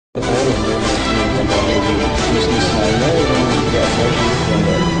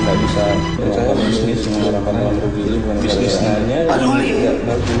bisnis mengharapkan uang rugi bisnisnya nggak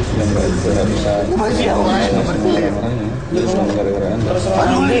bagus dan nggak bisa masih awal orang-orangnya jadi cuma gara-gara Anda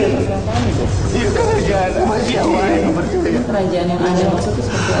kerajaan masih awal kerajaan yang Anda maksud itu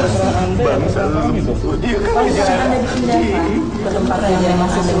seperti apa? bangsa itu kerajaan Anda dipindahkan ke tempat kerajaan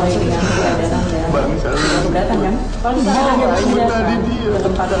yang sesuai dengan keadaan Anda. bangsa Keberatan kan? Kalau misalnya Anda dipindahkan ke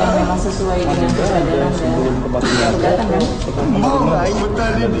tempat yang memang sesuai dengan keadaan Anda. Keberatan kan? mau aing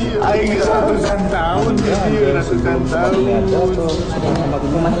tadi dia aing ratusan tahun dia ratusan tahun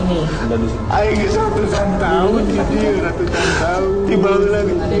Rumah ini aing ratusan tahun dia ratusan tahun tiba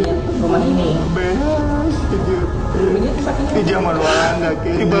lagi adanya rumah ini. Beras dia Dulunya tempat ini di zaman Walanda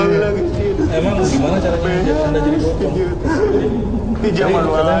tiba lagi dia emang gimana caranya Anda jadi bokong di zaman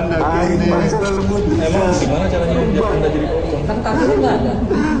Walanda emang gimana caranya Anda jadi bokong kan kakinya nggak ada.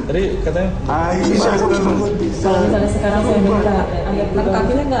 tadi katanya Kalau misalnya sekarang saya minta, kan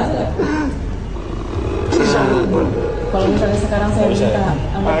kakinya nggak ada. Kalau misalnya sekarang saya minta,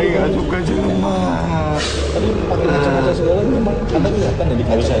 aing suka jelema tadi pakai kaca-kaca segala memang Anda kelihatan ya di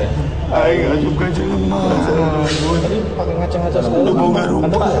kaca ya aing suka jelema tadi pakai kaca-kaca segala boga rupa.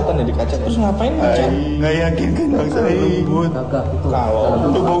 Anda kelihatan ya di kaca terus ngapain ngaca nggak yakin kan bangsa lembut gagah itu. kalau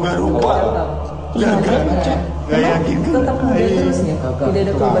lu boga rupa terus ngapain ngaca nggak yakin kan Tetap muda terus ya, tidak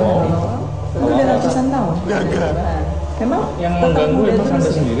ada perubahan ya. Udah ratusan tahun. gagah Memang yang tetap mengganggu muda emang terus Anda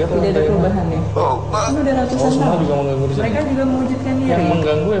ya? sendiri atau Tidak ada Anda yang- perubahan ya. Kan udah ratusan semua tahun. juga mengganggu di sana Mereka juga mewujudkan yang diri.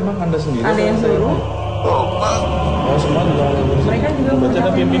 mengganggu emang Anda sendiri Ada yang atau suruh. oh semua juga mengganggu di sana Mereka juga berarti ada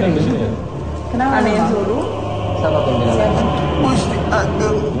mengucapkan pimpinan diri. di sini ya Kenapa? Ada yang suruh. Siapa pimpinan? Siapa? Gusti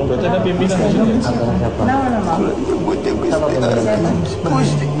Ageng berarti ada pimpinan di sini ya Agama siapa? Kenapa nama? nyebutnya Siapa Gusti pimpinan? Ageng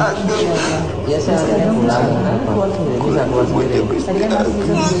Gusti Ageng Ya saya harusnya pulang. Jadi bisa keluar sendiri. Tadi kan masih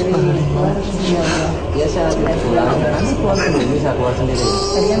bisa sendiri. Harus menjaga. Ya saya harusnya pulang. Jadi bisa keluar sendiri.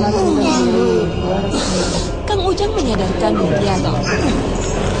 Tadi kan masih bisa sendiri. Harus sendiri. Kang Ujang menyadarkan Widianto.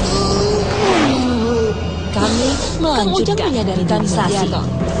 Kami melanjutkan menyadarkan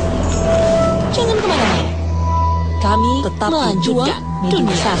Jangan kemana-mana. Kami tetap melanjutkan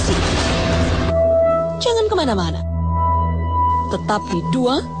mediumisasi. Jangan kemana-mana. Tetap di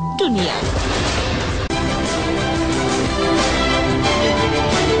Dua Dunia.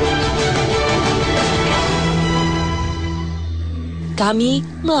 Kami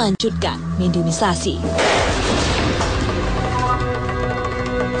melanjutkan mediumisasi.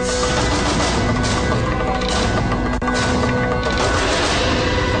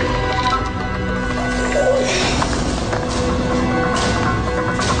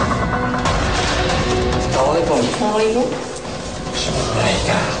 Assalamualaikum. Assalamualaikum.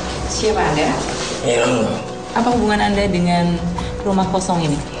 Siapa Anda? Ya, Apa hubungan Anda dengan rumah kosong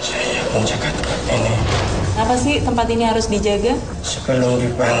ini? saya menjaga tempat ini. Kenapa sih tempat ini harus dijaga? Sebelum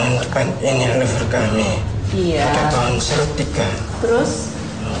dibangun tempat ini leluhur kami, ada Iya. pohon serut 3. Terus?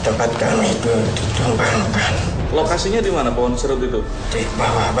 Tempat kami itu ditumbangkan lokasinya di mana pohon serut itu di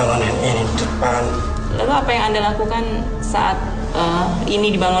bawah bangunan ini depan. Lalu apa yang Anda lakukan saat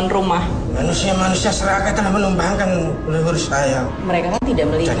ini dibangun rumah? Manusia-manusia serakah telah menumbangkan leluhur saya. Mereka kan tidak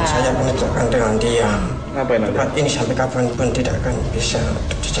Dan melihat. saya mengerjakan dengan diam. ngapain Anda Tempat ini sampai kapanpun tidak akan bisa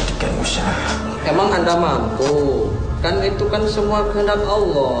untuk dijadikan usaha. Emang Anda mampu? Kan itu kan semua kehendak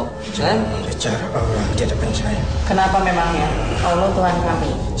Allah. Bicara Allah di depan saya. Kenapa memangnya? Allah Tuhan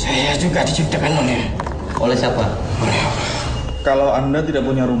kami. Saya juga diciptakan Oleh siapa? oleh Allah. kalau Anda tidak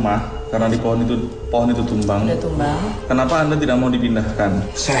punya rumah karena di pohon itu tumbang Udah tumbang. kenapa Anda tidak mau dipindahkan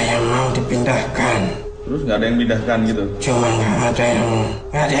Saya mau dipindahkan. terus nggak ada yang pindahkan gitu Cuma nggak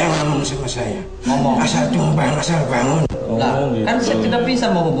ada yang ngomong sama saya. Ngomong. Asal tumbang, asal bangun. Lah, gitu. kan saya tidak bisa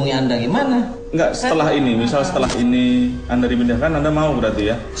menghubungi Anda gimana? Nggak, setelah ini, misal setelah ini Anda dipindahkan, Anda mau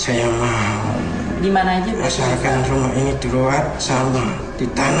berarti ya? Saya mau. Di mana aja berarti? Asalkan rumah ini diruat sama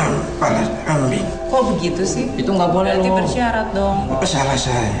ditanam pala kambing. Kok begitu sih? Itu nggak boleh Berarti loh. bersyarat dong. Apa salah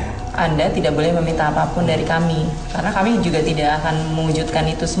saya? Anda tidak boleh meminta apapun dari kami. Karena kami juga tidak akan mewujudkan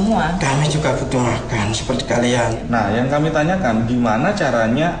itu semua. Kami juga butuh makan seperti kalian. Nah, yang kami tanyakan, gimana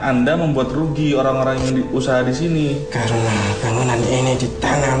caranya Anda membuat rugi orang-orang yang usaha di sini? Karena bangunan ini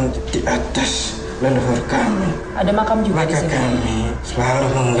ditanam di atas leluhur kami. Ada makam juga di Maka sini. kami selalu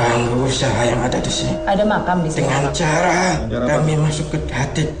mengganggu usaha yang ada di sini. Ada makam di sini. Dengan cara Cara apa? kami masuk ke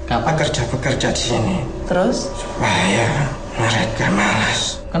hati pekerja-pekerja di sini. Terus Supaya mereka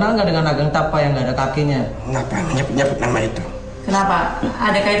malas. Kenapa nggak dengan Ageng Tapa yang nggak ada kakinya? Kenapa menyebut nama itu? kenapa?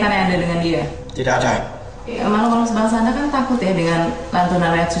 Ada kaitannya Anda dengan dia? Tidak ada. Ya, malu-malu sebangsa Anda kan takut ya dengan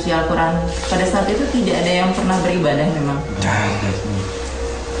lantunan ayat suci Al-Quran. Pada saat itu tidak ada yang pernah beribadah memang.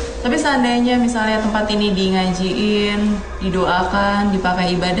 Dan Tapi seandainya misalnya tempat ini di ngajiin, didoakan,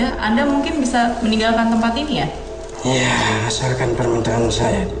 dipakai ibadah, Anda mungkin bisa meninggalkan tempat ini ya? Ya, asalkan permintaan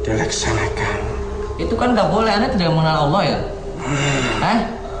saya dilaksanakan. Itu kan nggak boleh, Anda tidak mengenal Allah ya?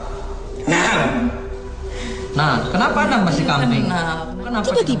 Nah, kenapa Anda masih camping? Kenapa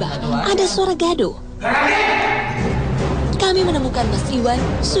Tiba-tiba ada suara gaduh. Kami menemukan Mas Iwan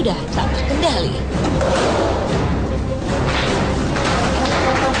sudah tak terkendali.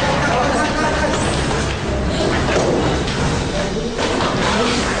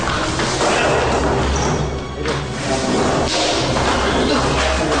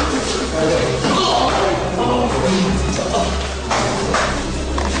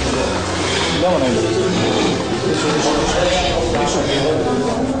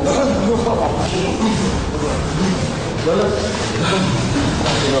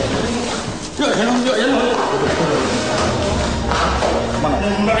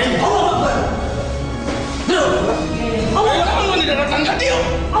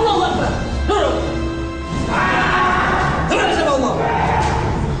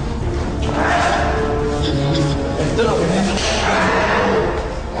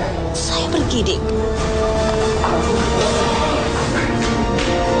 Saya bergidik.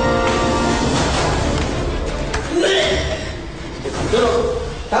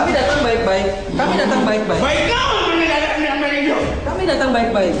 Kami datang baik-baik. Kami datang baik-baik. Kami datang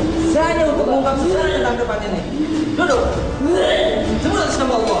baik-baik. Saya hanya untuk mengungkap sesuatu tentang tempat ini. Duduk. Semua atas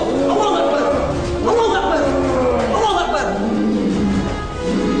nama Allah. Allahu Akbar. Allahu Akbar. Allahu Akbar.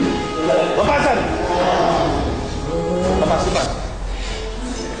 Lepasan. Lepas.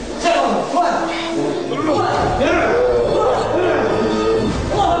 Keluar.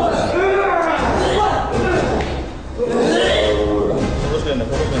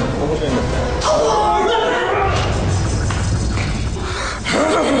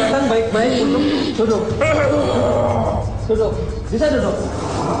 Datang baik-baik untuk duduk. Duduk. Bisa duduk?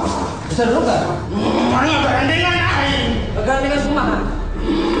 Bisa duduk nggak? Mana berandengan aing? Gandengan kumaha?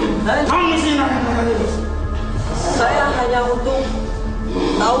 Kamu sih nak. Saya hanya untuk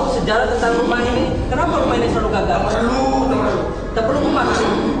tahu sejarah tentang rumah ini. Kenapa rumah ini selalu gagal? Tak perlu kumaha.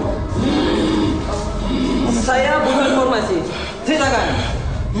 Saya butuh informasi. Ceritakan.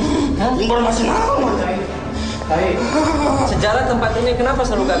 Informasi apa? Sejarah tempat ini kenapa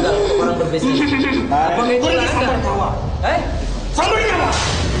selalu gagal untuk orang berbisnis? Apa itu nggak ada? Sampai nyawa.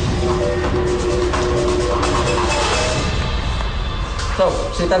 So,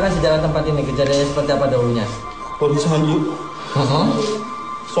 ceritakan sejarah tempat ini. Kejadiannya seperti apa dahulunya? Tulisan yuk.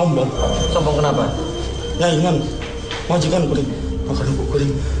 Sombong. Sombong kenapa? Nyaingan. Majikan kuring. Makanan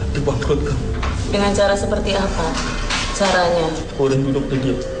kuring dibangkrutkan. Dengan cara seperti apa? Caranya? Kuring duduk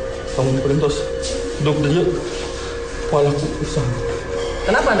di dia. Kamu kuring terus duduk di dia. Malah usaha.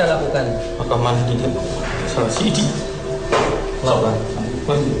 Kenapa Anda lakukan? Maka mana di dia? Salah sidi. Kenapa?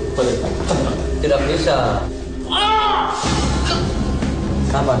 Balik. Tidak bisa.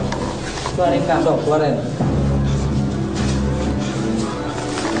 Apa? Keluarin kamu. So, keluarin.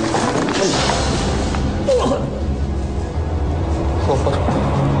 Koper.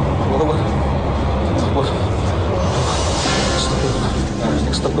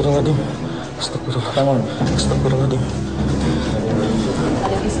 Astagfirullahaladzim. Astagfirullahaladzim.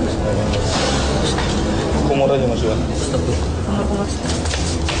 Kumur aja Mas Iwan.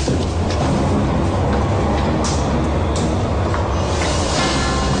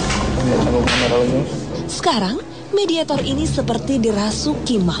 Sekarang, mediator ini seperti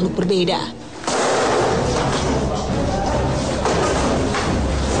dirasuki makhluk berbeda.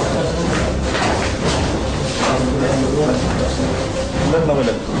 Udah,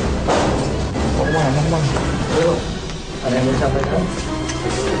 udah. Mau kemana? Ada yang mau disampaikan?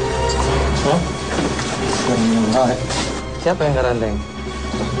 Hah? Siapa yang ngerandeng?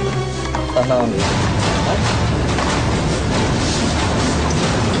 Tahan.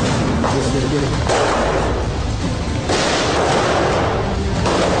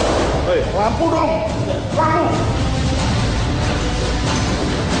 Hei, lampu dong! Lampu!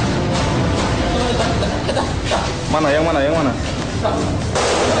 Mana? Yang mana?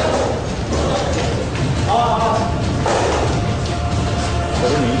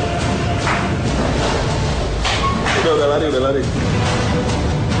 Baru nih. Udah lari.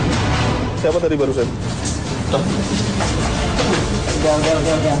 Siapa tadi barusan? Enggak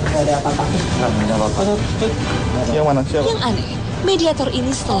ada apa-apa. Yang mana? Siapa? Yang aneh, mediator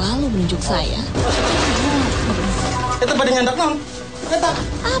ini selalu menunjuk saya. Itu pada nyandak non.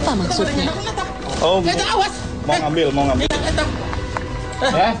 Apa maksudnya? Oh, mau ngambil.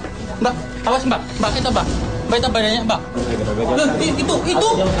 Mbak, awas mbak. Mbak, itu mbak. Baik badannya, Bang. Itu.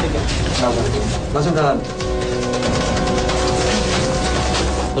 Masuk dalam.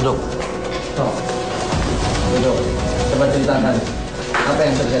 Duduk. Duduk. Coba ceritakan. Apa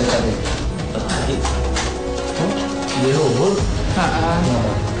yang terjadi tadi? Di luhur.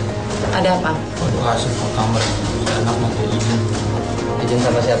 Ada apa? Waduh, hasil ke kamar. Anak mau izin. Izin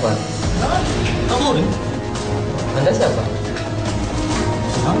sama siapa? Kamu ini? Anda siapa?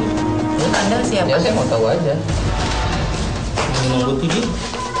 Anda siapa? Ya saya mau tahu aja. Menunggu tinggi.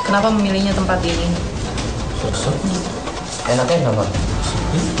 Kenapa memilihnya tempat ini? Sosok. Enaknya kenapa?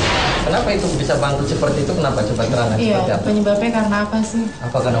 Kenapa itu bisa bangkrut seperti itu? Kenapa? Coba terangkan seperti Iya, apa? penyebabnya karena apa sih?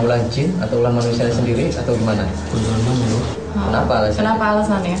 Apa karena ulah jin atau ulah manusia sendiri atau gimana? Kujurnya dulu. Kenapa alasannya? Kenapa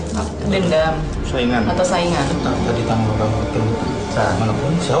alasannya? Dendam Saingan. atau saingan? Tak tadi tanggal berapa itu? Saat.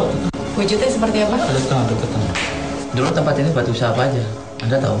 Manapun, siapa? Wujudnya seperti apa? Ada deketan. Dulu tempat ini buat usaha apa aja?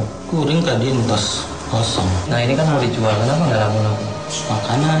 Anda tahu? Kuring kan di entas kosong. Nah ini kan mau dijual, kenapa nggak laku-laku?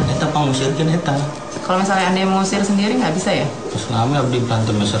 Makanya kita pengusirkan eta. Kalau misalnya Anda yang mengusir sendiri nggak bisa ya? Terus kami abdi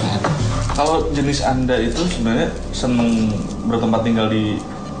berantem besarnya eta. Kalau jenis Anda itu sebenarnya seneng bertempat tinggal di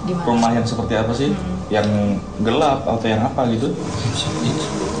Di mana? rumah yang seperti apa sih? Yang gelap atau yang apa gitu?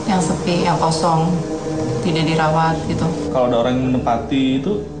 Yang sepi, yang kosong, tidak dirawat gitu. Kalau ada orang yang menempati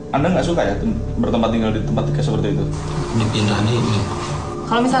itu, Anda nggak suka ya bertempat tinggal di tempat kayak seperti itu? Dipindah di ini.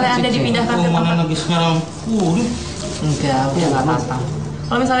 Kalau misalnya Anda dipindahkan ke Mana tempat... lagi sekarang? Kuring. Enggak, udah nggak apa-apa.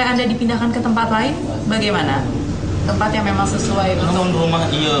 Kalau misalnya Anda dipindahkan ke tempat lain, bagaimana? Tempat yang memang sesuai untuk... Kalau rumah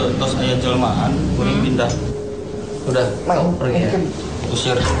iya, terus ayah jelmaan, kuring pindah. Udah, mau pergi ya?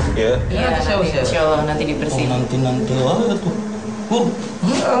 Usir. Ya. Iya, saya nanti, usir. insya Allah nanti Oh, dibersihin. nanti wah tuh.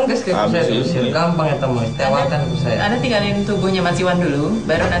 Enggak, saya Habis diusir. ini. Gampang ya teman, tewakan ke saya. Anda tinggalin tubuhnya Mas Iwan dulu,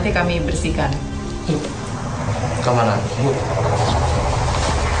 baru nanti kami bersihkan. Kemana?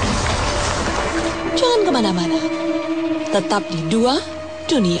 Jangan kemana-mana. Tetap di Dua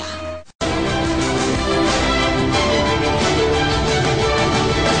Dunia.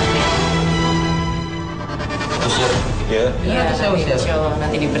 Usir. Ya. Iya, saya nanti, usir. insya Allah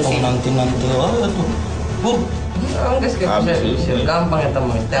nanti Oh, dibersihin. nanti wah tuh. Enggak, saya Habis diusir. ini. Gampang ya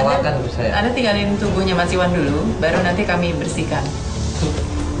teman, tewakan ke saya. Anda tinggalin tubuhnya Mas Iwan dulu, baru nanti kami bersihkan.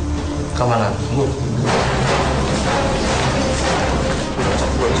 Kemana?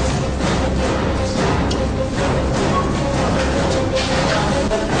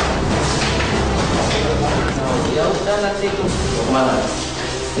 Ya udah nanti itu. Kemana?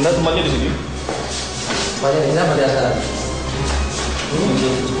 Anda tempatnya di sini? Banyak ini apa biasa?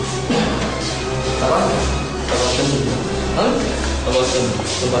 Apa? Hah?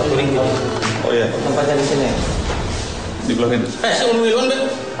 Tempat kuring gitu. Oh iya, Tempatnya di sini. di belakang itu. Si Umi Wilwan, Be.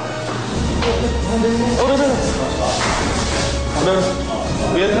 Oh, udah. Udah,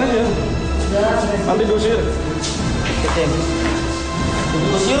 biarin aja. Nanti diusir. Oke.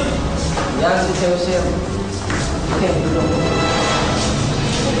 Usir. Ya, saya usir. Oke, duduk.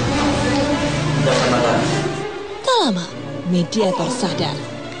 Udah kemana? Tak lama, mediator sadar.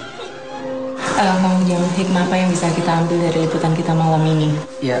 Kang Ujang, hikmah apa yang bisa kita ambil dari liputan kita malam ini?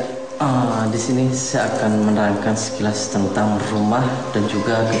 Ya, di sini saya akan menerangkan sekilas tentang rumah dan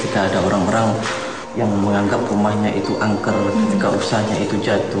juga ketika ada orang-orang yang menganggap rumahnya itu angker, ketika usahanya itu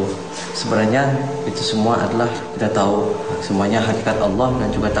jatuh. Sebenarnya itu semua adalah kita tahu semuanya hakikat Allah dan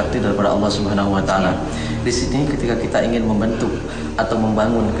juga takdir daripada Allah Subhanahu wa taala. Di sini ketika kita ingin membentuk atau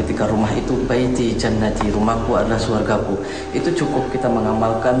membangun ketika rumah itu baiti jannati, rumahku adalah surgaku. Itu cukup kita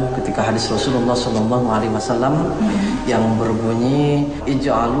mengamalkan ketika hadis Rasulullah sallallahu alaihi wasallam yang berbunyi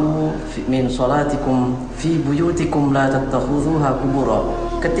ij'alu min salatikum fi buyutikum la tattakhudhuha qubura.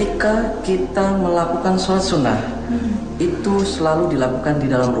 Ketika kita melakukan sholat sunnah itu selalu dilakukan di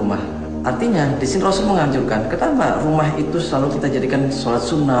dalam rumah. Artinya di sini Rasul menganjurkan kenapa rumah itu selalu kita jadikan sholat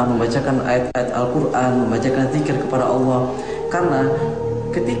sunnah, membacakan ayat-ayat Al-Quran, membacakan zikir kepada Allah. Karena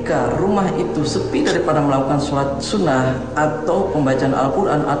ketika rumah itu sepi daripada melakukan sholat sunnah atau pembacaan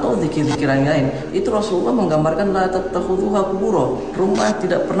Al-Quran atau zikir-zikir yang lain, itu Rasulullah menggambarkan la tattakhudhuha qubura. Rumah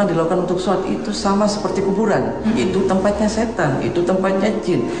tidak pernah dilakukan untuk sholat, itu sama seperti kuburan. Itu tempatnya setan, itu tempatnya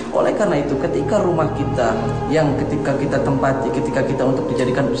jin. Oleh karena itu ketika rumah kita yang ketika kita tempati, ketika kita untuk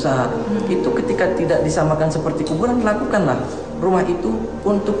dijadikan usaha, itu ketika tidak disamakan seperti kuburan, lakukanlah rumah itu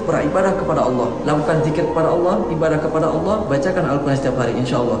untuk beribadah kepada Allah. Lakukan zikir kepada Allah, ibadah kepada Allah, bacakan Al-Quran setiap hari,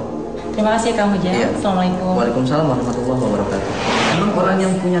 insya Allah. Terima kasih Kang Ujang. Iya. Assalamualaikum. Waalaikumsalam warahmatullahi wabarakatuh. Memang orang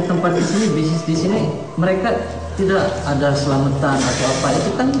yang punya tempat di sini, bisnis di sini, mereka tidak ada selamatan atau apa.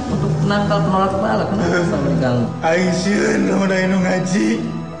 Itu kan untuk nakal penolak bala. Kenapa selalu diganggu? Aisyah udah inu ngaji.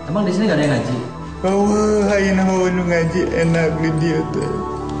 Emang di sini nggak ada yang ngaji? Wah, ayeuna inu ngaji enak di dia teh.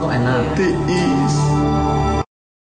 Oh enak. Tiis.